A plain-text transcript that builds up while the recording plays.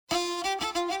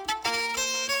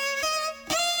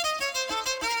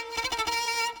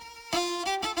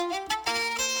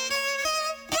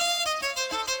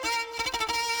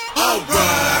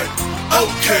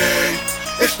okay,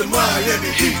 it's the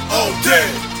Miami Heat all day.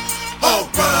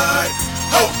 Alright,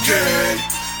 okay,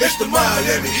 it's the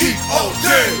Miami Heat all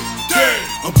day.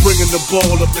 I'm bringing the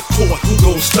ball up the court, who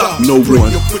gon' stop? No Bring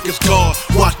one. your quickest guard,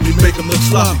 watch me make him look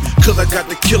sloppy. Cause I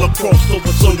got the killer crossover,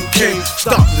 so you can't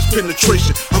stop this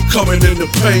penetration. I'm coming in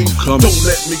the paint. Don't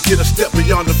let me get a step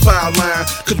beyond the foul line.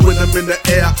 Cause when I'm in the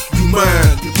air, you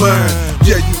mine.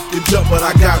 Yeah, you can jump, but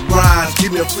I got rides.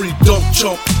 Give me a free dunk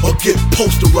chump or get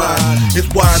posterized. It's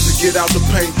wise to get out the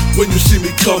paint when you see me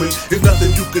coming. There's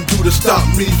nothing you can do to stop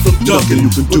me from dunking.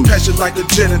 You can do. With passion like a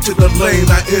jet into the lane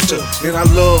I enter. And I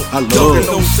love dunking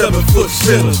on 7-foot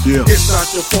centers. Yeah. It's not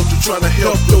your fault you're trying to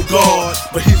help your guard,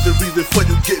 but he's the reason for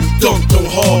you getting dunked on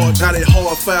hard. Now they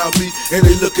hard foul me and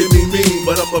they look at me mean,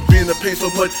 but I'ma be in the paint so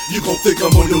much you gon' think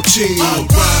I'm on your team.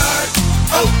 Alright,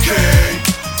 okay,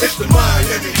 it's the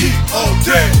Miami Heat all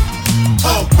day.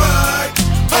 Alright,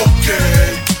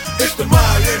 okay, it's the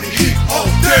Miami Heat all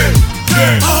day.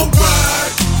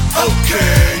 Alright,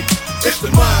 okay, it's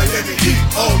the Miami Heat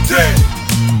all day.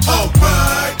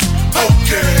 Alright,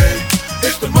 okay,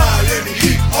 it's the Miami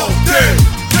Heat all day.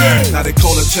 Now they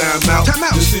call a timeout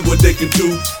to see what they can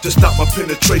do to stop my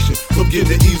penetration from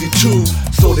getting an easy two.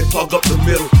 So they plug up the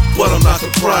middle, but I'm not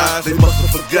surprised. They must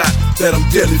have forgot that I'm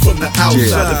deadly from the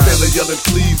outside. The family yelling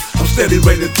please, I'm steady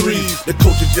rating threes. The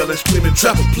coaches yelling screaming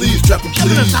trap him please, trap him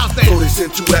please. So they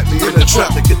send two at me in the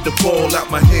trap to get the ball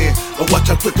out my hand. And watch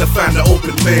how quick I find the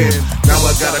open man. Now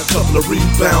I got a couple of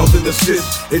rebounds and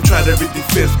assists. They tried every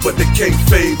defense, but they can't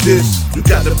fade this. You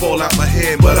got the ball out my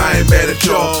hand, but I ain't mad at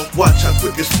y'all. Watch how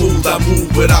quick and smooth I move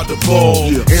without the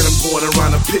ball. And I'm going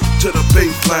around a pit to the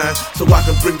baseline so I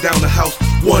can bring down the house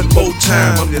one more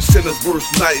time. I'm your sinner's worst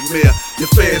nightmare. Your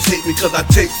fans hate me cause I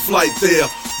take flight there.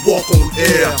 Walk on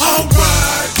air.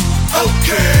 Alright,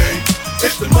 okay,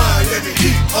 it's the Miami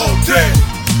Heat all day.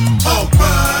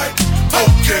 Alright,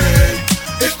 okay,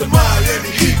 it's the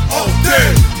Miami Heat all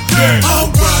day.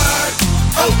 Alright,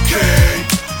 okay,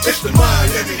 it's the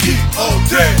Miami Heat all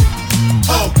day.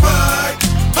 Alright,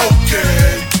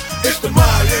 okay, it's the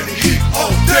Miami Heat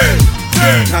all day.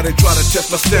 Now they try to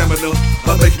test my stamina,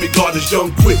 that makes me guard this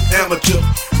young, quick amateur,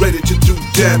 ready to do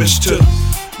damage to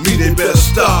me. They better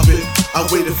stop it. I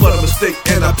waited for the mistake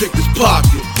and I picked his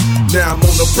pocket. Now I'm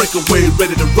on the breakaway,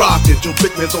 ready to rock it. Your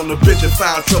big man's on the bench and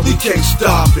foul trouble, he can't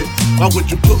stop it. Why would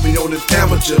you put me on this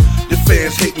amateur? Your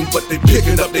fans hate me, but they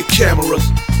picking up their cameras.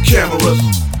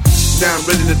 Now I'm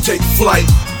ready to take flight.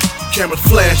 Cameras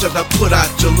flash as I put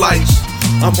out your lights.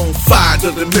 I'm on fire,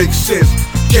 does it make sense?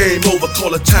 Game over,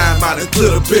 call a timeout and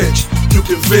clear the bench. You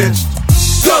convinced?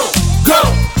 Go, go,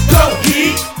 go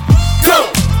Heat.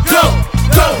 Go, go,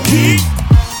 go Heat.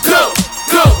 Go,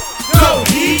 go, go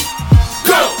Heat.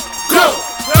 Go, go,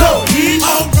 go Heat.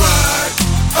 Alright,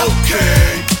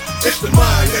 okay, it's the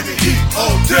Miami Heat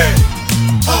all day.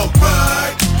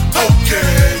 Alright,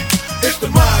 okay, it's the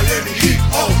Miami Heat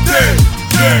all day.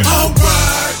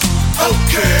 Alright,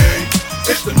 okay,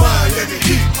 it's the Miami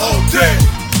Heat all day.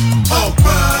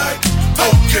 Alright,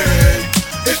 okay,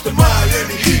 it's the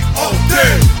Miami Heat all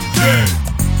day.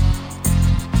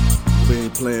 We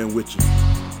ain't playing with you.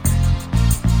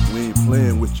 We ain't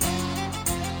playing with you.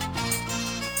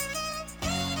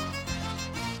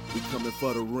 We coming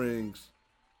for the rings.